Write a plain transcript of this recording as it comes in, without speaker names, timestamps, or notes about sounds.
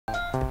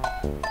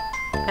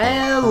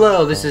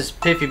Hello, this is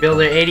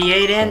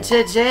PiffyBuilder88 and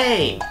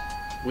today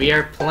we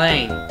are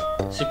playing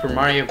Super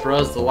Mario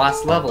Bros. The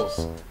Lost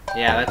Levels.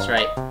 Yeah, that's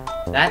right.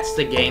 That's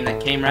the game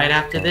that came right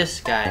after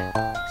this guy.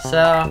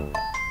 So,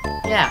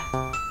 yeah,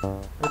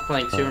 we're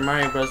playing Super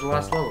Mario Bros. The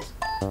Lost Levels.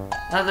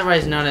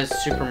 Otherwise known as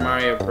Super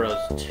Mario Bros.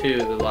 2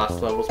 The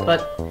Lost Levels,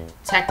 but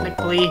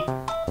technically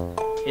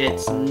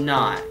it's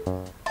not.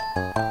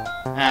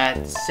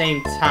 At the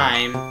same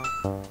time,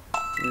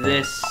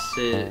 this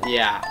is,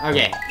 yeah,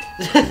 okay.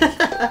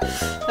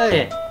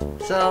 Okay,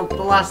 so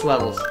the Lost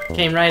Levels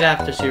came right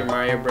after Super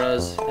Mario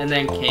Bros. And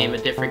then came a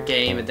different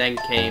game, and then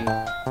came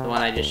the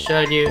one I just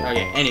showed you.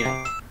 Okay,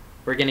 anyway,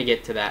 we're gonna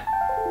get to that.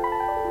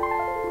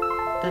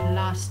 The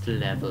Lost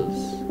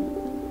Levels.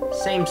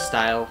 Same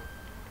style,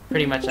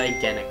 pretty much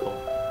identical.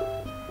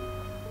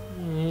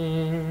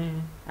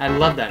 I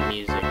love that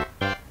music.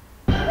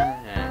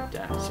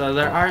 So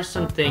there are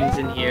some things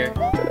in here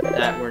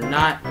that were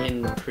not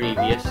in the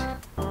previous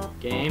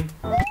game.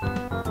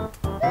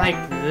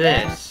 Like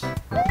this.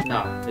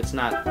 No, it's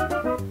not.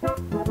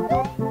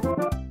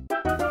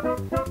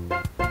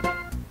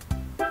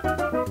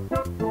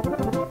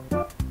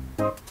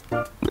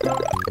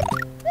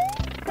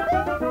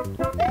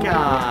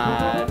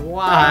 God,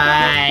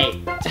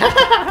 why?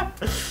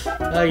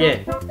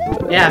 Okay.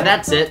 Yeah,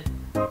 that's it.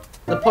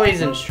 The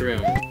poison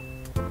shroom.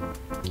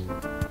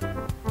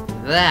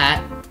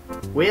 That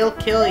will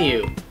kill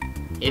you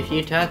if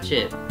you touch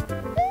it.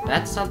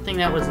 That's something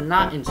that was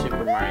not in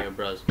Super Mario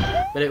Bros.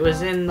 But it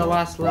was in the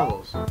Lost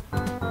Levels.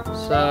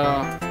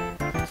 So,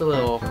 it's a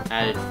little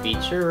added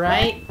feature,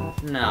 right?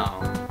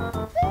 No.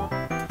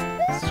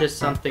 It's just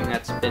something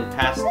that's been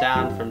passed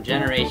down from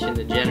generation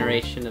to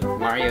generation of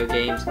Mario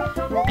games,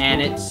 and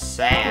it's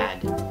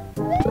sad.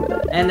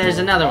 And there's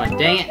another one,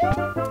 dang it.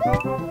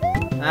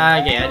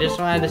 Okay, I just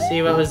wanted to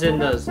see what was in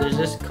those. There's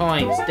just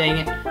coins, dang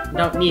it.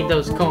 Don't need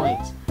those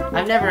coins.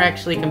 I've never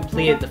actually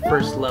completed the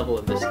first level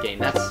of this game.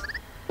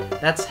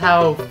 That's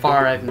how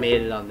far I've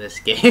made it on this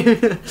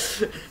game.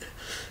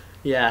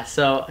 Yeah,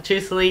 so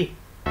truthfully,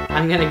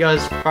 I'm gonna go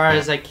as far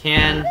as I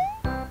can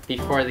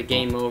before the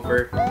game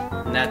over,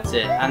 and that's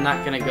it. I'm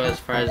not gonna go as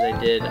far as I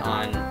did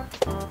on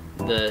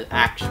the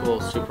actual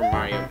Super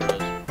Mario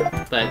Bros.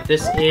 But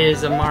this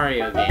is a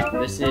Mario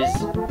game. This is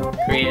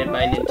created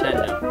by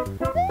Nintendo.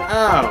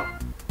 Oh!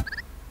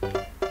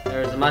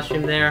 There was a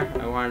mushroom there.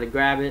 I wanted to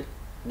grab it.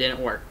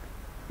 Didn't work.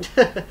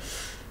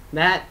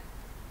 That...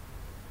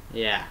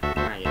 yeah,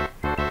 not yet.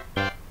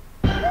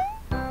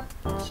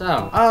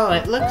 So, oh,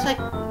 it looks like...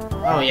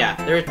 oh yeah,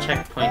 there were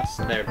checkpoints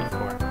there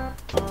before.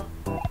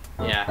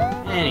 Yeah,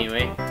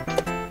 anyway.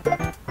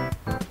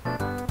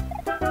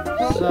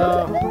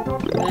 So,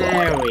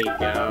 there we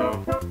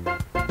go.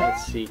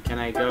 Let's see, can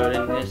I go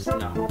in this?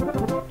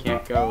 No,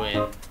 can't go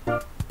in.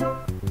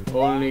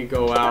 Only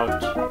go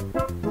out.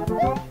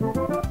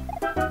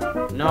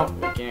 Nope,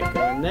 we can't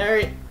go in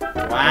there.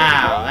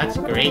 Wow, that's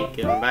great,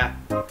 going back.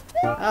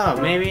 Oh,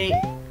 maybe...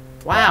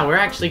 wow, we're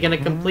actually gonna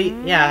complete...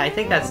 yeah, I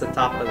think that's the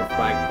top of the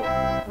flagpole.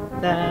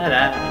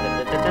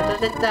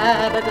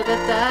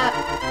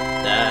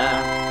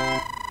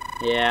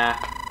 Yeah.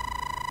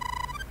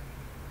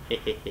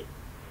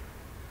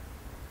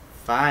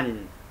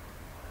 Fun.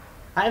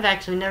 I've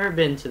actually never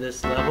been to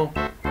this level.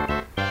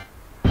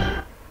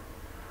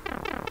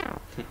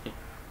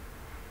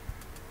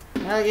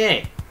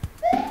 Okay.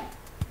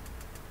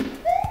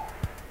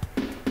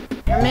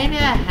 Or maybe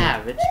I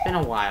have. It's been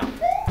a while.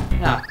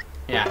 Oh,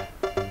 yeah.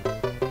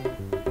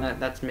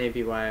 That's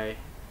maybe why I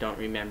don't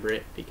remember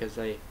it, because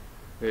I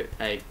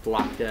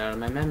blocked it out of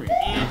my memory.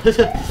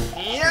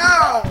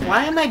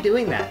 Why am I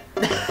doing that?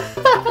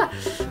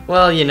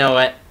 Well, you know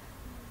what?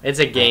 It's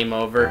a game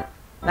over.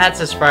 That's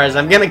as far as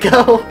I'm gonna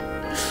go.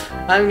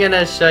 I'm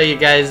gonna show you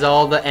guys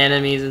all the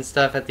enemies and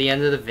stuff at the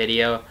end of the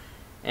video.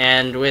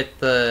 And with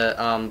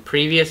the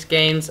previous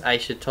games, I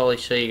should totally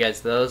show you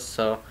guys those.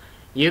 So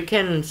you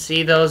can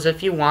see those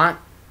if you want.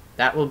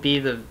 That will be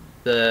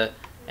the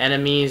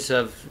enemies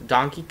of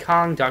Donkey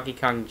Kong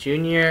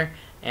Jr.,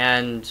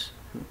 and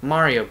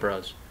Mario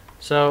Bros.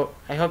 So,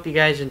 I hope you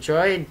guys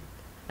enjoyed,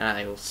 and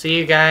I will see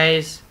you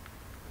guys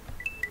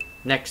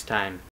next time.